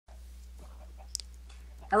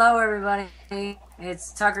Hello, everybody.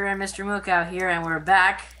 It's Tucker and Mr. Mook out here, and we're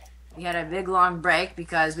back. We had a big long break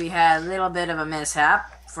because we had a little bit of a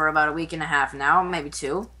mishap for about a week and a half now, maybe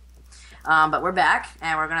two. But we're back,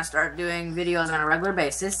 and we're gonna start doing videos on a regular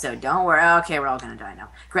basis. So don't worry. Okay, we're all gonna die now.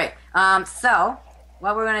 Great. So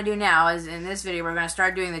what we're gonna do now is in this video we're gonna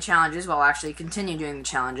start doing the challenges. We'll actually continue doing the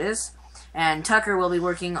challenges, and Tucker will be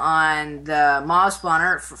working on the mob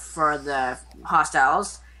spawner for the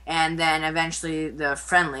hostiles, and then eventually the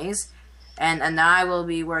friendlies, and then I will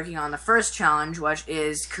be working on the first challenge, which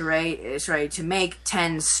is to make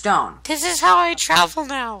 10 stone. This is how I travel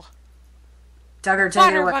now. Tucker, tell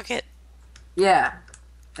you Water what. bucket. Yeah,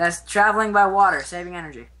 that's traveling by water, saving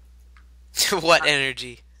energy, What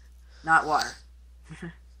energy? not water.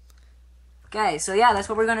 Okay, so yeah, that's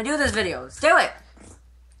what we're gonna do this video. Let's do it.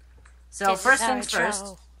 So This is first how things I first,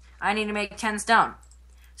 travel. I need to make 10 stone.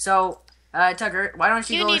 So Tucker, why don't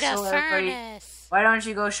you, You go need a show everybody? furnace. Why don't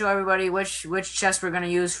you go show everybody which chest we're gonna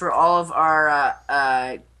use for all of our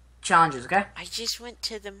challenges? Okay. I just went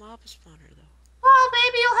to the mob spawner though. Well,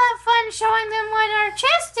 maybe you'll have fun showing them what our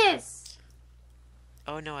chest is.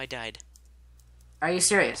 Oh no, I died. Are you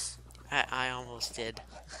serious? I almost did.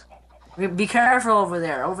 Be careful over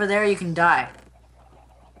there. Over there, you can die.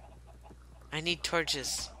 I need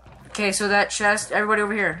torches. Okay, so that chest, everybody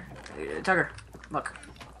over here. Tucker, look.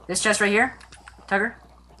 This chest right here. Tucker.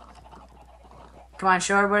 Come on,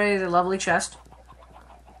 show everybody the lovely chest.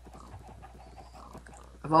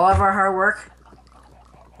 Of all of our hard work.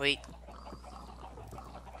 Wait,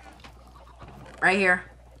 Right here.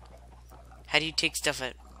 how do you take stuff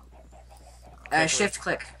out? Shift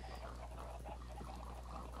click.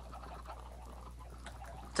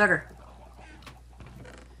 Tucker.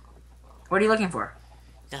 What are you looking for?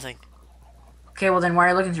 Nothing. Okay, well then why are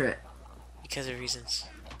you looking through it? Because of reasons.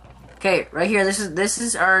 Okay, right here. This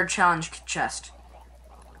is our challenge chest.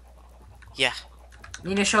 Yeah. You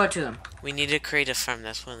need to show it to them. We need to create a farm.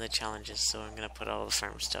 That's one of the challenges, so I'm gonna put all the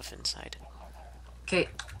farm stuff inside. Okay,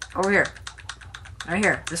 over here. Right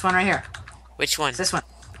here. This one right here. Which one? It's this one.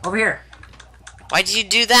 Over here. Why did you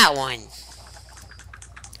do that one?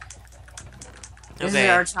 This Okay. is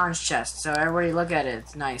our challenge chest. So everybody look at it.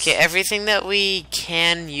 It's nice. Okay, everything that we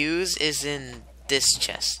can use is in this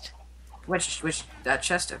chest. Which that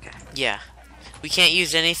chest? Okay. Yeah. We can't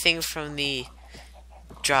use anything from the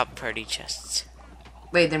drop party chests.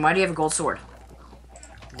 Wait, then why do you have a gold sword?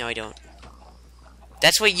 No, I don't.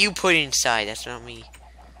 That's what you put inside. That's not me.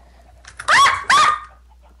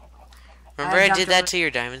 Remember I did jumped that over- to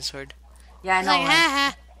your diamond sword? Yeah, I It's know. like,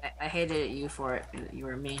 ha ha. I hated you for it. You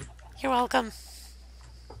were mean. You're welcome.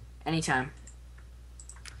 Anytime.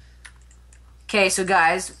 Okay, so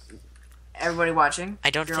guys, everybody watching. I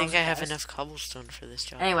don't girls think I and have guys. enough cobblestone for this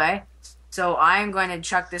job. Anyway, so I'm going to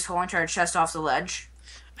chuck this whole entire chest off the ledge.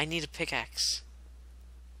 I need a pickaxe.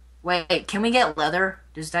 Wait, can we get leather?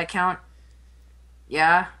 Does that count?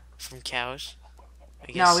 Yeah? From cows?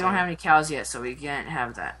 I No, we don't so. have any cows yet, so we can't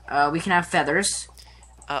have that. We can have feathers.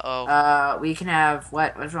 Uh-oh. We can have...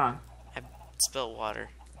 What's wrong? I spilled water.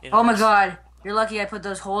 It Oh my almost- god! You're lucky I put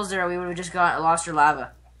those holes there, we would have just lost our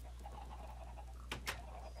lava.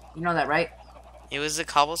 You know that, right? It was the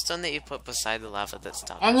cobblestone that you put beside the lava that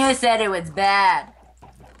stopped. And you said it was bad!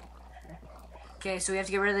 Okay, so we have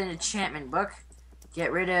to get rid of the enchantment book.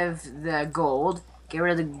 Get rid of the gold. Get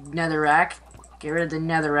rid of the netherrack. Get rid of the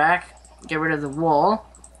netherrack. Get rid of the wool.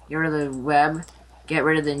 Get rid of the web. Get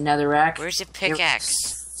rid of the netherrack. Where's the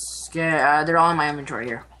pickaxe? They're all in my inventory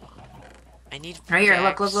here. I need a pickaxe. Right here,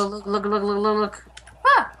 look.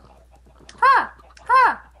 Ah! Ah!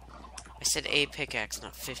 Ah! I said a pickaxe,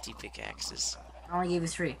 not 50 pickaxes. I only gave you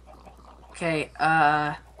 3. Okay,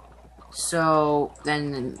 so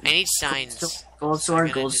then I need signs. gold sword,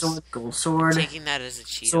 I'm gonna gold just- sword, gold sword, Taking that as a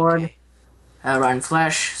cheat. sword, Okay. rotten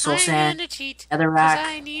flesh, soul I'm sand, gonna cheat. netherrack. 'Cause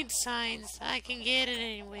I need signs. I can get it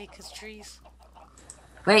anyway, 'cause trees.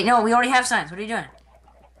 Wait, no, we already have signs. What are you doing?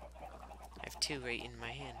 I have 2 right in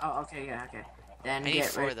my hand. Oh, okay, yeah, okay. Then I need get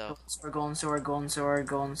 4 rid though. of golden sword, golden sword,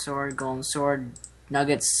 golden sword, golden sword,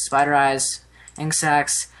 nuggets, spider eyes, ink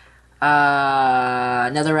sacs,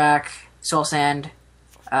 netherrack, soul sand,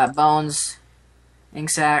 bones, ink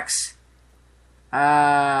sacs,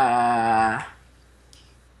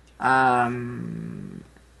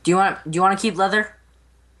 do you want to keep leather?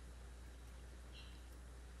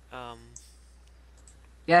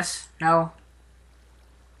 Yes, no.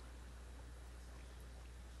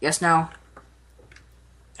 Yes, no.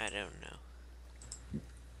 I don't know.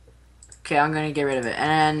 Okay, I'm gonna get rid of it.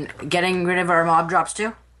 And getting rid of our mob drops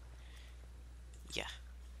too? Yeah.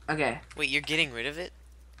 Okay. Wait, you're getting rid of it?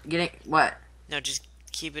 Getting what? No, just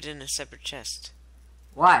keep it in a separate chest.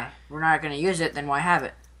 Why? We're not gonna use it, then why have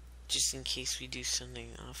it? Just in case we do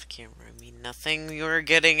something off camera. I mean, nothing. You're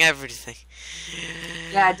getting everything.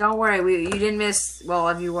 Yeah, don't worry. You didn't miss. Well,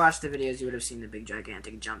 if you watched the videos, you would have seen the big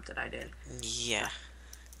gigantic jump that I did. Yeah.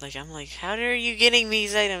 Like, I'm like, how are you getting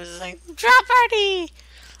these items? It's like, drop party!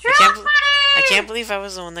 I can't believe I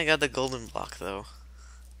was the one that got the golden block, though.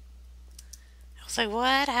 I was like,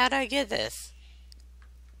 what? How'd I get this?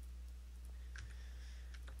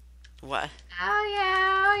 What? Oh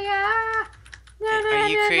yeah, oh yeah. Are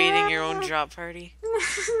you creating your own drop party?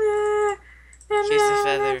 Here's the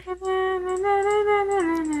feather.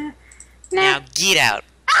 Now get out.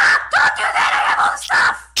 Ah, don't do that! I have all the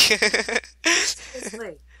stuff!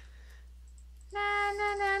 Seriously.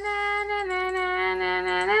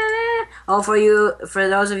 Oh, for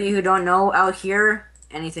those of you who don't know, out here,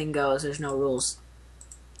 anything goes. There's no rules.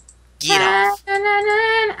 Get off.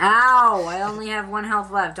 Ow! I only have 1 health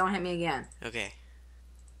left. Don't hit me again. Okay.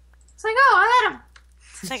 It's like, oh, I hit him.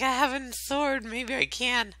 It's like I have a sword. Maybe I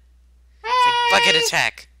can. Hey! It's like bucket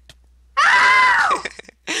attack. Ow!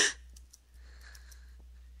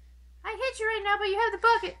 I hit you right now, but you have the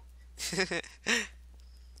bucket.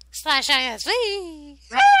 Slash IS. Whee!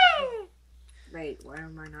 Whee! Wait, why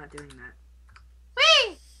am I not doing that?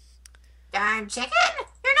 Whee! Darn chicken!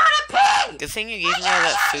 You're not a pig! Good thing you gave me all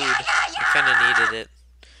that food. I kind of needed it.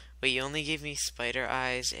 Wait, you only gave me spider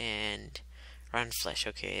eyes and rotten flesh.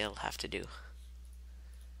 Okay, it'll have to do.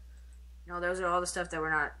 No, those are all the stuff that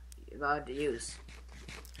we're not allowed to use.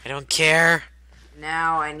 I don't care.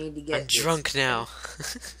 Now I need to get... I'm drunk now.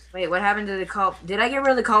 Wait, what happened to the Did I get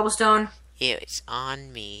rid of the cobblestone? It's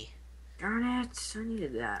on me. Darn it. I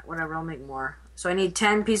needed that. Whatever, I'll make more. So I need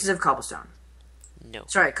 10 pieces of cobblestone. No.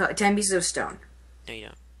 Sorry, 10 pieces of stone. No, you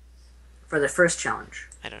don't. For the first challenge.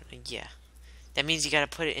 I don't. Yeah. That means you gotta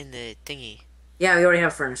put it in the thingy. Yeah, we already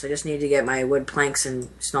have furnace. I just need to get my wood planks and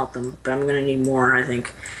smelt them. But I'm gonna need more, I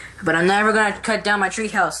think. But I'm never gonna cut down my tree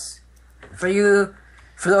house. For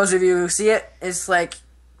those of you who see it, it's like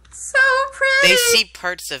so pretty. They see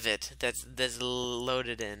parts of it that's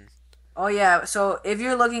loaded in. Oh yeah, so if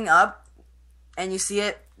you're looking up and you see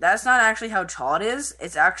it, that's not actually how tall it is.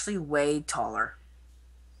 It's actually way taller.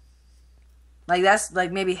 Like that's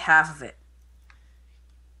like maybe half of it.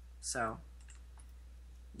 So,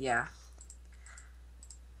 yeah.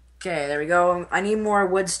 Okay, there we go. I need more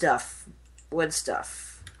wood stuff. Wood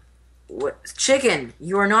stuff. Chicken,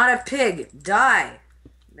 you are not a pig. Die.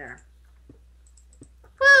 There.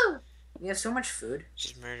 Woo! We have so much food.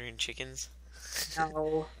 Just murdering chickens.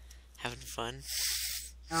 No. Having fun.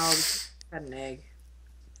 No, we had an egg.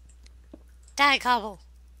 Die, Cobble.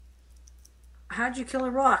 How'd you kill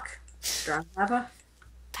a rock? Strong lava?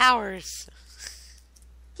 Powers.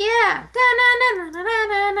 Yeah.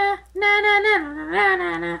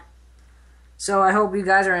 So I hope you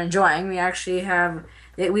guys are enjoying.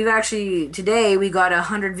 Today we got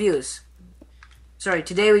 100 views. Sorry,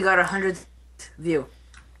 today we got 100th view,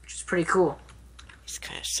 which is pretty cool. It's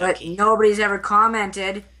kind of But sucky. nobody's ever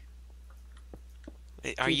commented.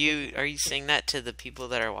 Wait, are you saying that to the people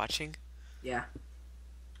that are watching? Yeah.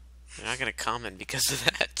 They're not gonna comment because of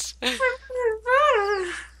that.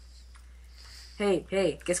 Hey,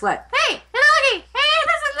 guess what? Hey, it's Lucky! Hey,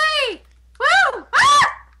 this is Lee! Woo! Ah!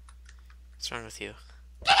 What's wrong with you?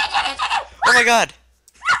 Oh my god!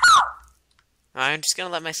 I'm just gonna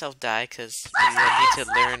let myself die because you need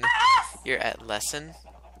to learn your lesson.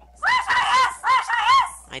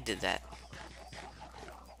 I did that.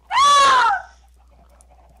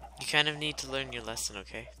 You kind of need to learn your lesson,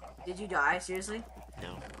 okay? Did you die? Seriously?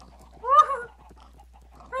 No.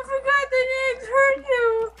 I forgot the eggs hurt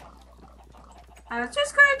you. I was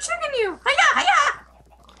just gonna chicken you. Hiya, hiya!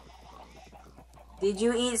 Did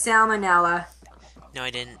you eat salmonella? No, I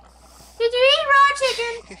didn't. Did you eat raw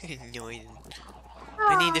chicken? No, I didn't.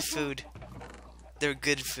 I need the food. They're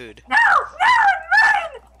good food. No, it's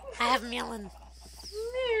mine! I have melon.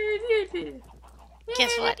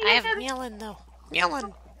 Guess what? I have melon, though.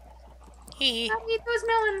 Melon. Hee hee. Don't eat those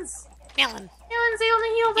melons. Melon. Melons, they only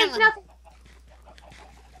heal like Melon. nothing.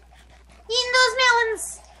 Eating those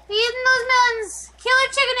melons. Eating those melons. Killer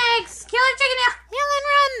chicken eggs. Killer chicken eggs. Melon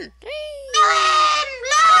run! Melon!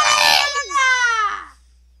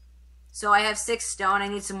 So I have 6 stone. I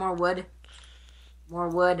need some more wood. More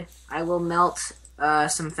wood. I will melt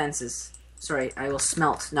some fences. Sorry, I will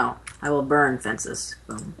smelt. No, I will burn fences.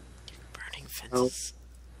 Boom. Burning fences.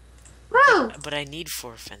 Woo! But I need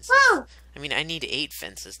 4 fences. Woo! I mean, I need 8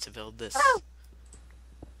 fences to build this. Woo!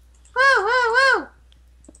 Woo! Woo! Woo!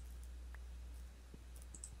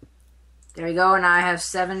 There we go. Now I have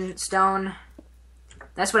 7 stone.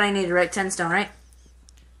 That's what I needed, right? 10 stone, right?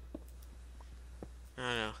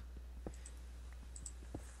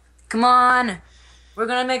 Come on. We're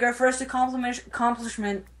gonna make our first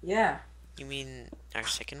accomplishment. Yeah. You mean our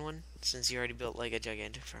second one? Since you already built like a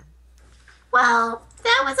gigantic farm. Well,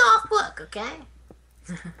 that was off book, okay?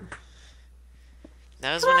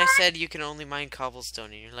 That was when I said you can only mine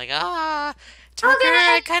cobblestone, and you're like, Tucker,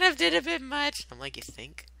 I kind of did a bit much. I'm like, you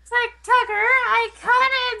think? It's like, Tucker, I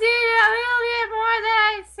kind of did a little bit more than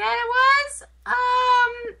I said it was.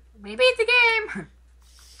 We beat the game.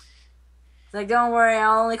 It's like, don't worry,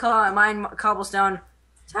 I'll only mine cobblestone.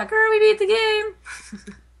 Tucker, we beat the game.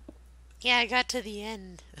 Yeah, I got to the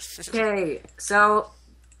end. Okay, so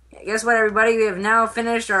guess what, everybody? We have now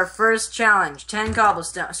finished our first challenge. 10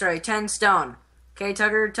 stone. Okay,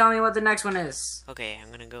 Tucker, tell me what the next one is. Okay,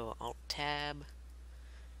 I'm gonna go Alt-Tab.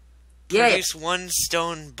 Yeah. Produce 1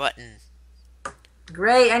 stone button.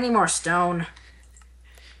 Great, I need more stone.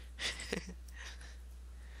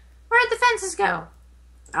 Where'd the fences go?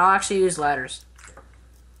 I'll actually use ladders.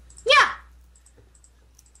 Yeah.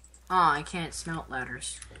 Oh, I can't smelt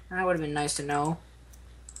ladders. That would have been nice to know.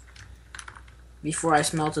 Before I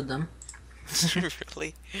smelted them.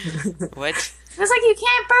 Really? What? It was like you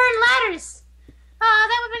can't burn ladders.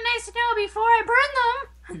 That would have been nice to know before I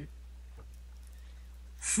burned them.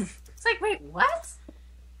 It's like, wait, what?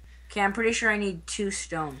 Okay, I'm pretty sure I need 2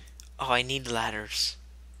 stone. Oh, I need ladders.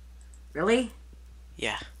 Really?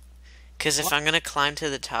 Yeah. Because if I'm gonna climb to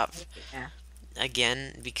the top Yeah.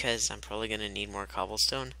 again, because I'm probably gonna need more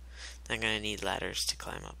cobblestone, I'm gonna need ladders to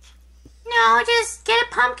climb up. No, just get a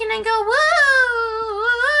pumpkin and go woo!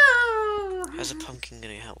 How's a pumpkin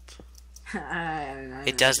gonna help? I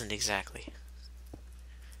It doesn't exactly.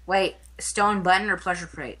 Wait, stone button or pleasure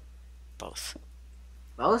crate? Both.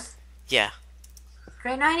 Both? Yeah.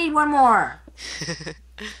 Great, now I need one more.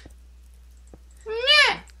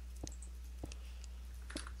 Yeah.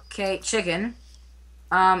 Okay, chicken.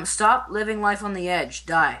 Stop living life on the edge.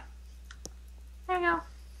 Die. There you go.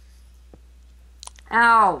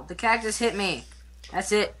 Ow, the cactus hit me.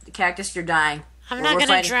 That's it. The cactus, you're dying. I'm We're not gonna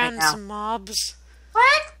fighting drown right now. some mobs.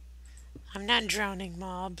 What? I'm not drowning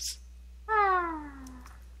mobs.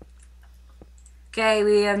 Okay,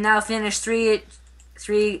 we have now finished three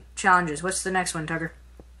challenges. What's the next one, Tucker?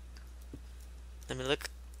 Let me look.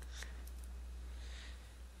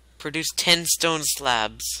 Produce 10 stone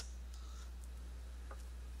slabs.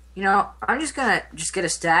 You know, I'm just gonna get a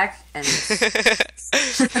stack and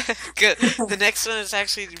Good. The next one is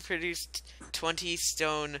actually to produce 20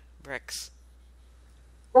 stone bricks.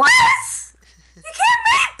 what? You can't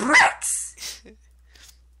make bricks.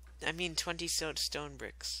 I mean 20 stone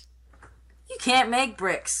bricks. You can't make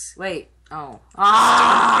bricks. Wait. Oh. Stone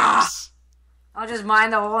Ah! bricks. I'll just mine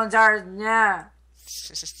the whole entire. Yeah.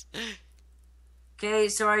 Okay,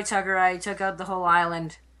 sorry, Tucker. I took out the whole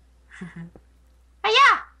island.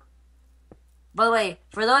 Yeah. By the way,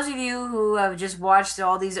 for those of you who have just watched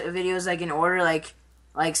all these videos like in order, like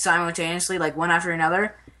simultaneously, like one after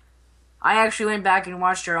another, I actually went back and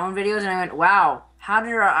watched our own videos, and I went, "Wow, how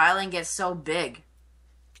did our island get so big?"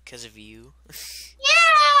 Because of you.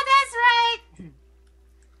 Yeah, that's right.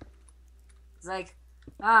 It's like,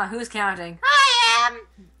 who's counting? I am.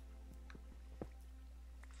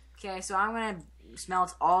 Okay, so I'm gonna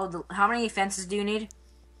smelt all the. How many fences do you need?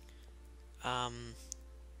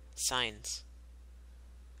 Signs.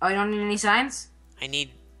 Oh, you don't need any signs? I need.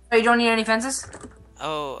 Oh, you don't need any fences?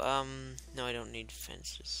 Oh, no, I don't need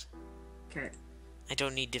fences. Okay. I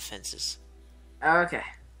don't need defenses. Okay.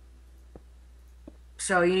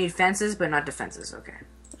 So you need fences, but not defenses. Okay.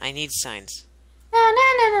 I need signs.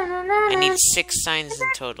 I I need 6 signs in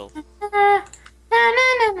total. You're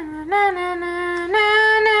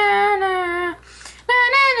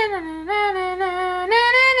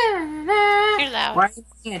loud. Why are you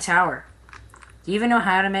making a tower? Do you even know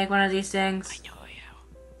how to make one of these things? I know how.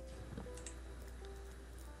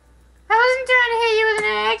 I wasn't trying to hit you with an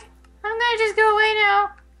egg. I'm gonna just go away now.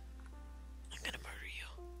 I'm gonna murder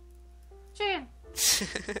Chicken. you.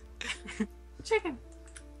 Chicken.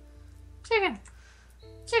 Chicken.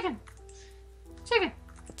 Chicken. Chicken.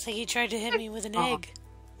 It's like you tried to hit me with an egg.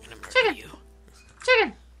 I'm gonna murder Chicken. you.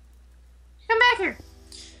 Chicken. Come back here.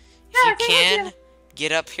 If No, you I can't can,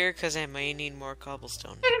 get up here because I may need more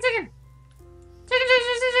cobblestone. Chicken, chicken. Chicken, chicken,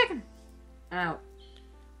 chicken, chicken. Ow.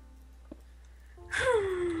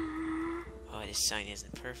 Oh, this sign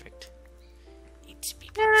isn't perfect. Needs to be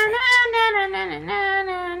Na, perfect. na, na, na, na, na,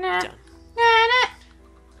 na, na. Done. Na, na.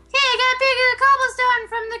 Hey, I got a piece of cobblestone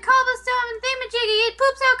from the cobblestone thingamajiggy. It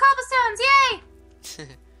poops out cobblestones. Yay!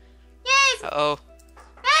 Yay! Uh-oh.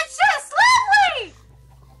 That's just lovely!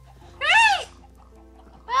 Great!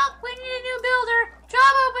 Well, we need a new builder.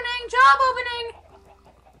 Job opening, job opening.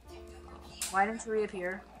 Why didn't you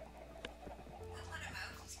reappear?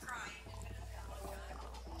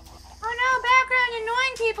 Oh no, background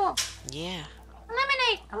annoying people. Yeah.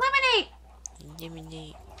 Eliminate, eliminate.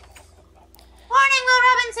 Eliminate. Warning, Will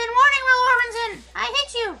Robinson, warning, Will Robinson. I hit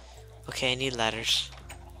you. Okay, I need ladders.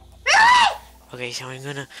 Really? Okay, so I'm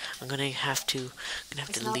gonna have to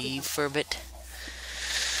leave for a bit.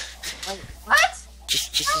 What?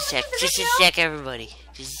 Just a sec. Just a sec, everybody.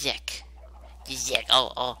 Just a sec. Just a sec.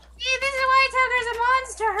 Oh. See, this is why Tucker's a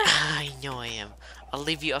monster. I know I am. I'll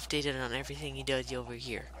leave you updated on everything he does over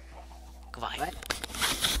here. Goodbye. What?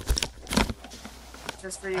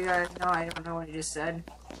 Just for you guys to know, I don't know what he just said.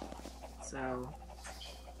 So.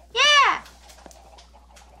 Yeah.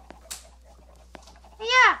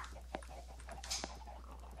 Yeah.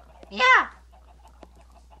 Yeah.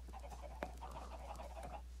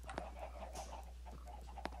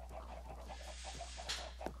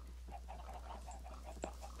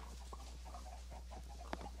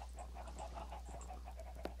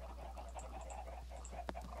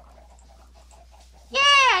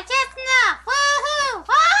 Yeah, just enough. Woohoo!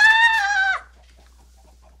 Ah!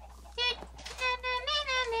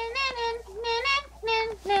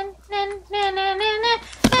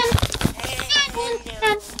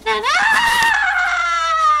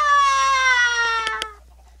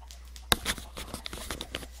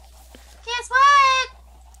 Guess what?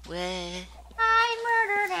 What? I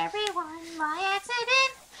murdered everyone by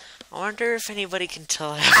accident. I wonder if anybody can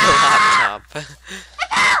tell I have a laptop.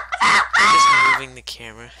 Just moving the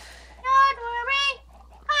camera. Don't worry,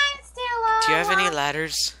 I'm still alive. Do you have any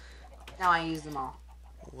ladders? No, I used them all.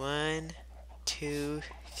 1, 2,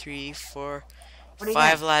 3, 4, What are you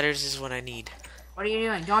 5 doing? ladders is what I need. What are you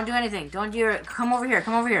doing? Don't do anything. Don't do your. Come over here.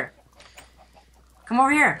 Come over here. Come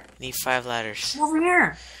over here. I need 5 ladders. Come over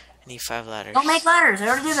here. I need 5 ladders. Don't make ladders. I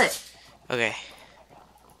already did it. Okay.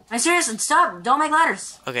 I'm serious. Stop. Don't make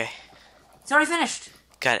ladders. Okay. It's already finished.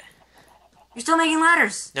 Got it. You're still making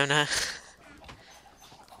ladders. No.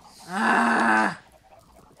 Ah.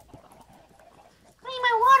 I need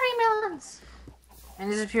my watermelons.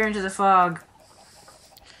 And disappear into the fog.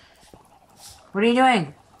 What are you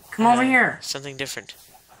doing? Come over here. Something different.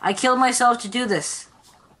 I killed myself to do this.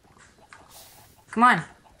 Come on.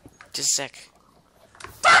 Just a sec.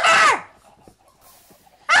 Tucker!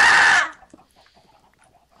 Ah!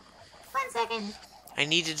 1 second. I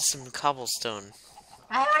needed some cobblestone.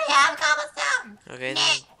 I already have cobblestone. Okay,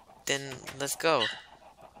 then let's go.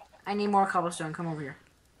 I need more cobblestone. Come over here.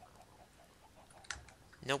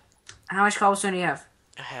 Nope. How much cobblestone do you have?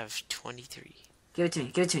 I have 23. Give it to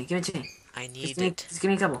me. Give it to me. Give it to me. I need Just give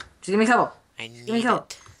me a couple. Just give me a couple. I Give me need a couple.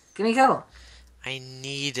 it. Give me a couple. I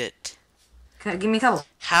need it. Give me a couple.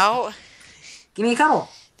 How? Give me a couple.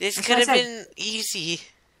 This That's could what have I been easy.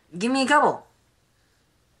 Give me a couple.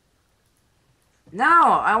 No,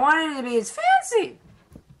 I wanted it to be as fancy.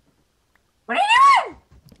 What are you doing?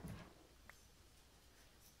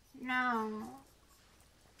 No.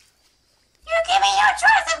 You give me your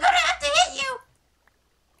choice, I'm gonna have to hit you.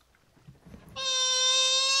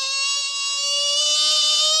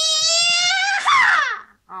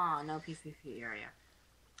 Oh, no PvP area.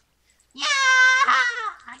 Yeah!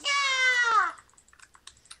 Yeah!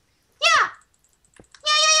 Yeah!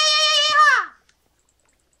 Yeah!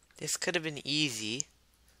 This could have been easy.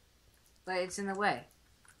 But it's in the way.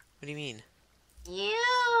 What do you mean? You! Yum,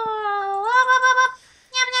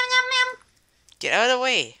 yum, yum, yum. Get out of the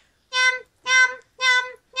way. Yum, yum, yum,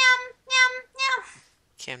 yum, yum, yum.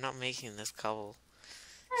 Okay, I'm not making this cobblestone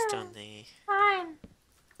thingy. Fine.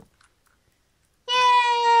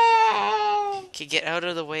 Yay! Okay, get out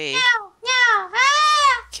of the way. No, no,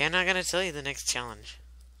 ah! Okay, I'm not gonna tell you the next challenge.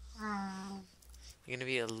 Oh. You're gonna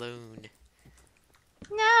be alone.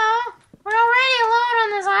 No, we're already alone on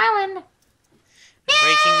this island. I'm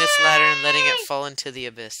breaking this ladder and letting it fall into the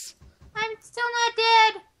abyss. I'm still not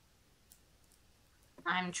dead.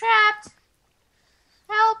 I'm trapped.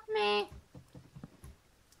 Help me.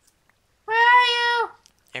 Where are you?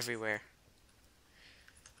 Everywhere.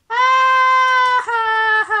 Ah,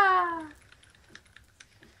 ha, ha.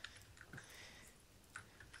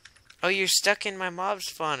 Oh, you're stuck in my mob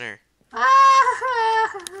spawner. Ah, ha,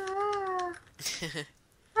 ha.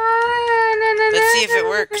 Let's see if it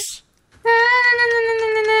works.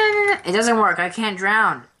 It doesn't work. I can't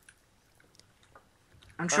drown.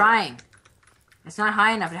 I'm trying. It's not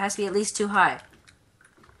high enough. It has to be at least too high.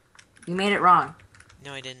 You made it wrong.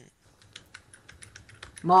 No, I didn't.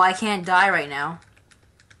 Well, I can't die right now.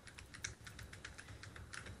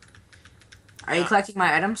 Are you Yeah. collecting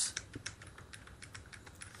my items?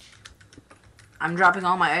 I'm dropping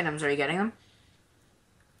all my items. Are you getting them?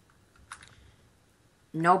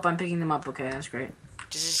 Nope, I'm picking them up. Okay, that's great.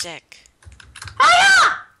 Just a sec.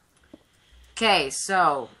 Okay,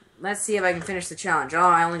 so let's see if I can finish the challenge. Oh,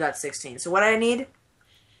 I only got 16. So what I need?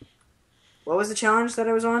 What was the challenge that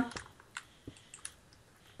I was on?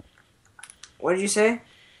 What did you say?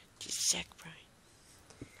 Just a sec,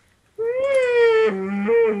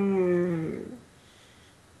 Brian.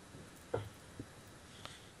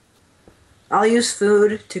 I'll use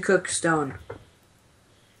food to cook stone.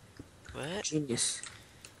 What? Genius.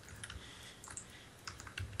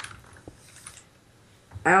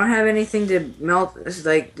 I don't have anything to melt. It's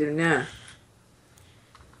like, nah.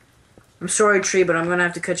 I'm sorry, tree, but I'm gonna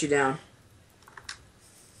have to cut you down.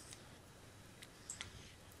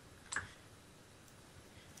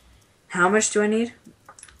 How much do I need?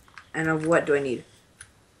 And of what do I need?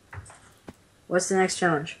 What's the next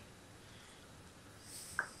challenge?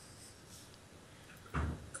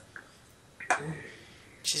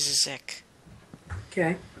 Just a sec.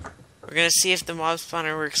 Okay. We're gonna see if the mob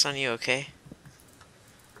spawner works on you, okay?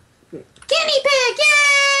 Guinea pig,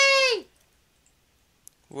 yay!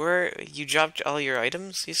 Where you dropped all your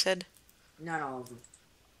items, you said? Not all of them.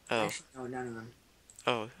 Oh. Actually, no, none of them.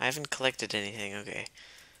 Oh, I haven't collected anything, okay.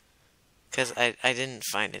 Because I didn't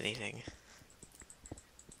find anything.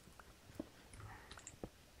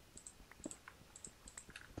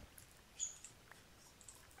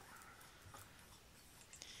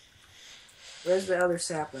 Where's the other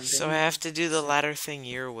sapling? So I have to do the ladder thing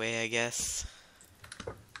your way, I guess.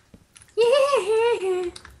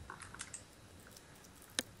 Yeah.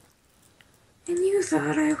 And you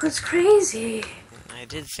thought I was crazy. I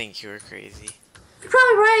did think you were crazy. You're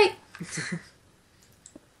probably right.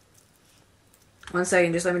 1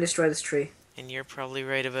 second, just let me destroy this tree. And you're probably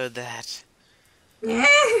right about that. Yeah.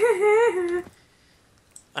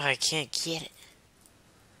 Oh, I can't get it.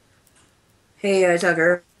 Hey,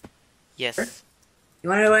 Tucker. Yes. You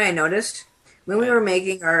want to know what I noticed? When we What? were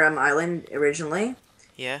making our island originally,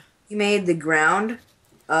 Yeah? we made the ground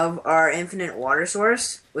of our infinite water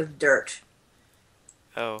source with dirt.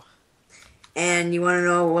 Oh. And you want to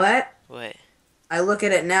know what? What? I look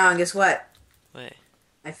at it now, and guess what? What?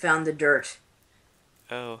 I found the dirt.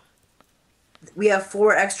 Oh. We have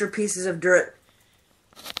 4 extra pieces of dirt,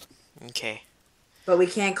 Okay. but we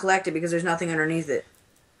can't collect it because there's nothing underneath it.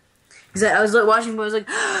 Because I was watching, but I was like,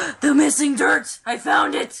 the missing dirt! I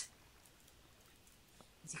found it!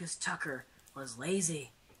 It's because Tucker was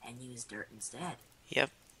lazy and used dirt instead. Yep.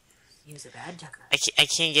 He was a bad Tucker. I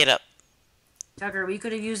can't get up. Tucker, we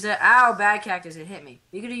could have used that. Ow, bad cactus! It hit me.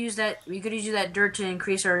 We could have used that. We could have used that dirt to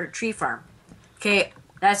increase our tree farm. Okay,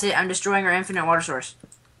 that's it. I'm destroying our infinite water source.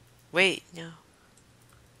 Wait, no.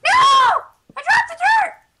 No! I dropped the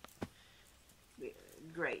dirt!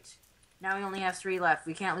 Great. Now we only have 3 left.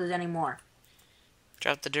 We can't lose any more.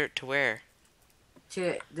 Drop the dirt to where?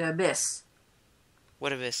 To the abyss.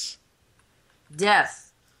 What abyss?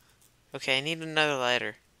 Death. Okay, I need another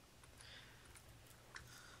ladder.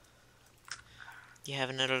 You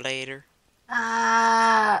have another ladder?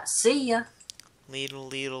 See ya.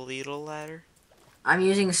 Little ladder? I'm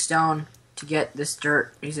using stone to get this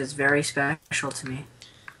dirt because it's very special to me.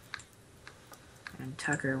 And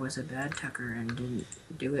Tucker was a bad Tucker and didn't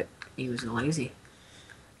do it. He was lazy.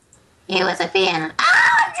 He was a fan.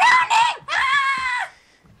 Ah, I'm drowning! Ah!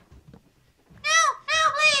 No,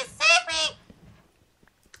 please, save me!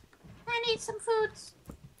 I need some foods.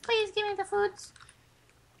 Please give me the foods.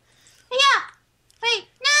 Yeah! Wait,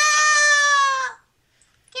 no!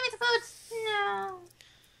 Give me the foods. No.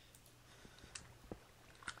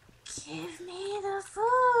 Give me the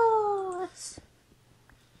foods.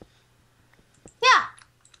 Yeah.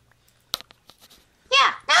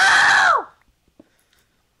 Yeah. No!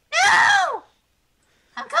 No!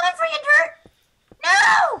 I'm coming for you, Dirt.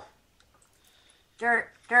 No! Dirt,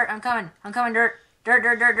 I'm coming, dirt.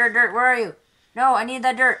 Dirt, where are you? No, I need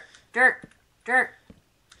that dirt. Dirt,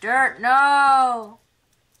 no!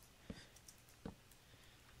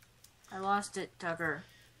 I lost it, Tucker.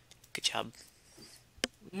 Good job.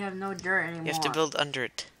 We have no dirt anymore. You have to build under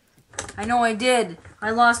it. I know I did.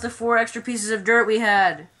 I lost the 4 extra pieces of dirt we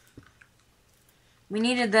had. We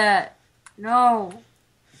needed that. No.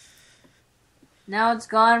 Now it's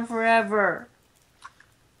gone forever.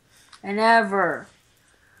 And ever.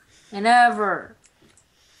 And ever.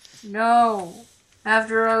 No.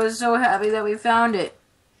 After I was so happy that we found it.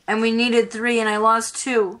 And we needed 3 and I lost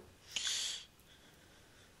 2.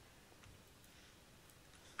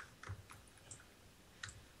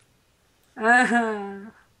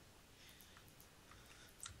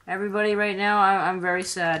 Everybody right now, I'm very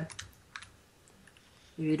sad.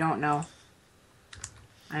 If you don't know.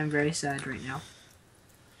 I'm very sad right now.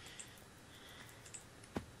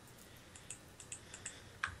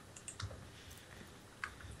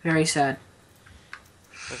 Very sad.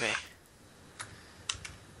 Okay.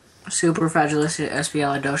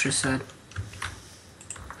 Superfragilisticexpialidocious said.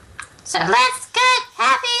 So let's get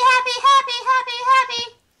happy, happy, happy, happy, happy.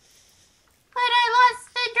 But I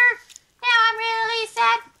lost the dirt. Now I'm really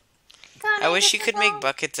sad. I wish you could make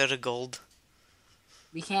buckets out of gold.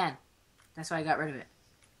 We can. That's why I got rid of it.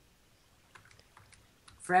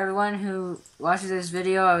 For everyone who watches this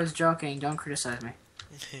video, I was joking. Don't criticize me.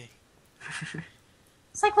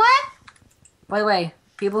 It's like what? By the way,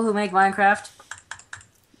 people who make Minecraft,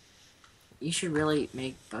 you should really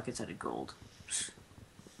make buckets out of gold.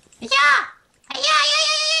 Yeah! Yeah, yeah,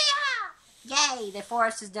 yeah, yeah, yeah! Yay, the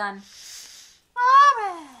forest is done.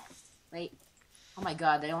 Forest! Wait. Oh my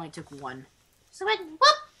god, they only took one. So it,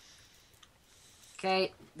 whoop!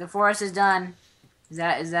 Okay, the forest is done. Is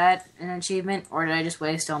that an achievement, or did I just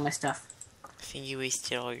waste all my stuff? I think you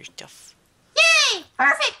wasted all your stuff. Yay!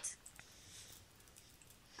 Perfect!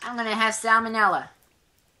 I'm gonna have salmonella.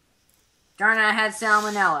 Darn it, I had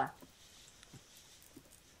salmonella.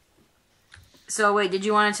 So wait, did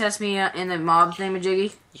you want to test me in the mob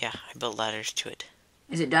thingamajiggy? Yeah, I built ladders to it.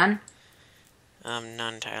 Is it done?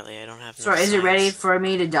 Not entirely. I don't have. So enough is it ready signs. for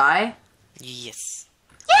me to die? Yes.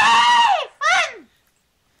 Yay! Fun!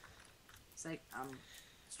 It's like,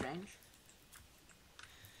 strange.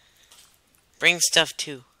 Bring stuff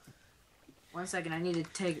too. 1 second, I need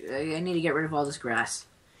to get rid of all this grass.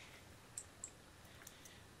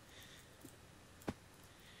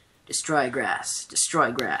 Destroy grass.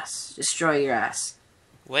 Destroy grass. Destroy grass.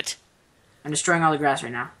 What? I'm destroying all the grass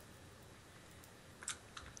right now.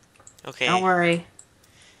 Okay. Don't worry.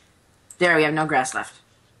 There, we have no grass left.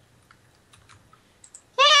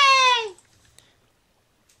 Yay!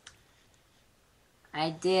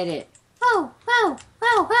 I did it. Woo! Woo!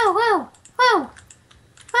 Woo! Woo! Woo! Woo! Woo!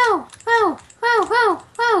 Woo! Woo! Woo!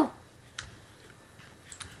 Woo!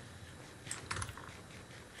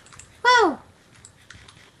 Woo!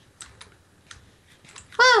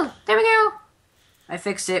 Woo! There we go. I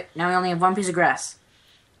fixed it. Now we only have one piece of grass.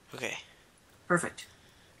 Okay. Perfect.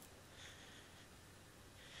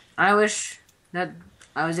 I wish that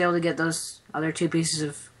I was able to get those other 2 pieces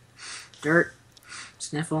of dirt.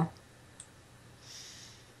 Sniffle.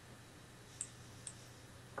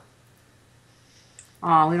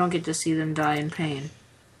 Aw, we don't get to see them die in pain.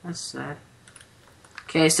 That's sad.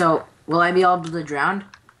 Okay, so will I be able to drown?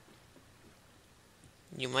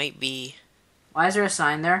 You might be. Why is there a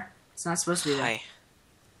sign there? It's not supposed to be there. Hi.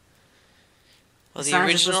 Well, The the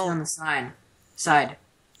signs are supposed to be on original the sign. Side.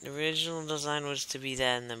 design was to be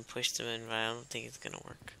that and then push them in, but I don't think it's gonna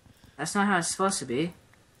work. That's not how it's supposed to be.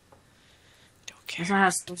 Don't care. That's not how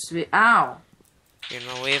it's supposed to be. Ow! You're in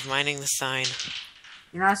my way of mining the sign.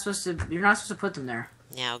 You're not supposed to put them there.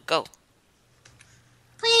 Now go.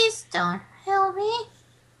 Please don't kill me.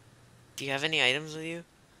 Do you have any items with you?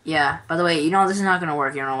 Yeah. By the way, you know this is not gonna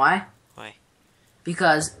work. You know why? Why?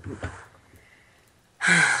 Because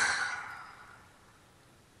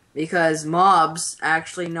because mobs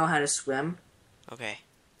actually know how to swim. Okay.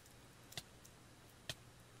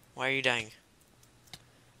 Why are you dying?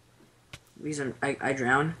 Reason I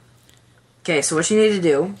drown. Okay, so what you need to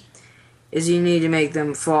do is you need to make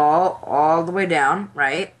them fall all the way down,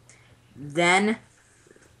 right? Then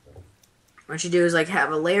what you do is like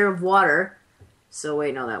have a layer of water. So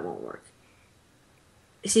wait, no, that won't work.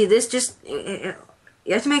 See, this just you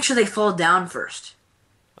have to make sure they fall down first.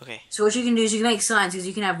 Okay. So what you can do is you can make signs, because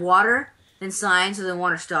you can have water, then sign, so then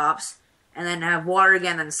water stops, and then have water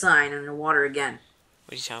again, then sign, and then water again.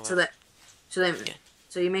 What are you talking So about? that,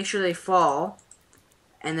 so you make sure they fall,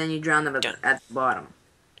 and then you drown them Done. at the bottom.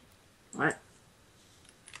 What?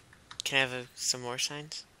 Can I have some more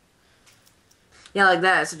signs? Yeah, like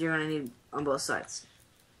that. So you're gonna need on both sides.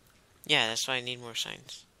 Yeah, that's why I need more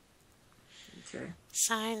signs. Okay.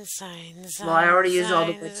 Signs. Well, I already used all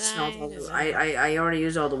the wood. Signs. I already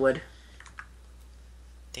used all the wood.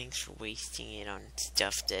 Thanks for wasting it on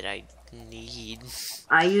stuff that I need.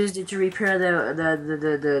 I used it to repair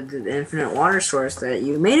the infinite water source that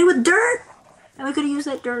you made it with dirt, and we could have used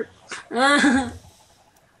that dirt.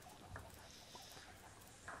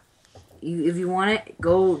 If you want it,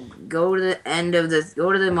 go to the end of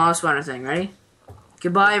go to the mob spawner thing. Ready?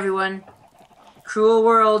 Goodbye, everyone. Cruel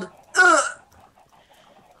world. Ugh!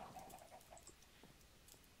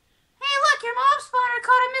 Hey, look, your mob spawner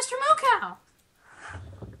caught a Mr. Moo Cow.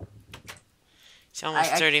 It's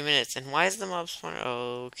almost I- 30 minutes, and why is the mob spawner?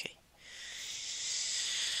 Oh, okay.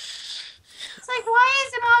 It's like, why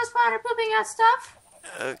is the mob spawner pooping out stuff?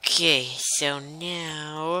 Okay, so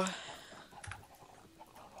now...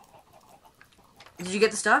 Did you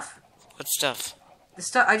get the stuff? What stuff? The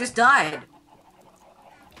stuff. I just died.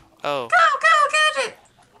 Oh, Go, go, catch it!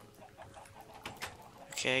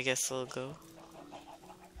 Okay, I guess I'll go.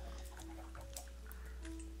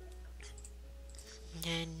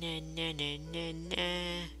 Na na na na na na.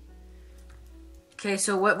 Okay,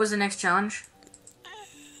 so what was the next challenge?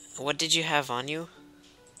 What did you have on you?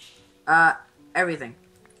 Everything.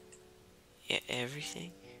 Yeah,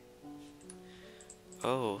 everything.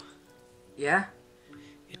 Oh, Yeah?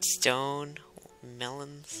 it's stone,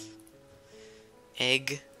 melons,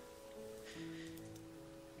 egg,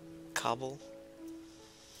 cobble.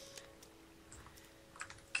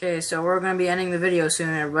 Okay, so we're gonna be ending the video soon,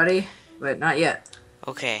 everybody. But not yet.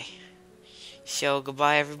 Okay. So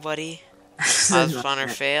goodbye, everybody. Pause, fun, or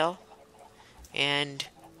fail. And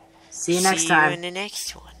See you next see time. you in the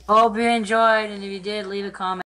next one. Hope you enjoyed, and if you did, leave a comment.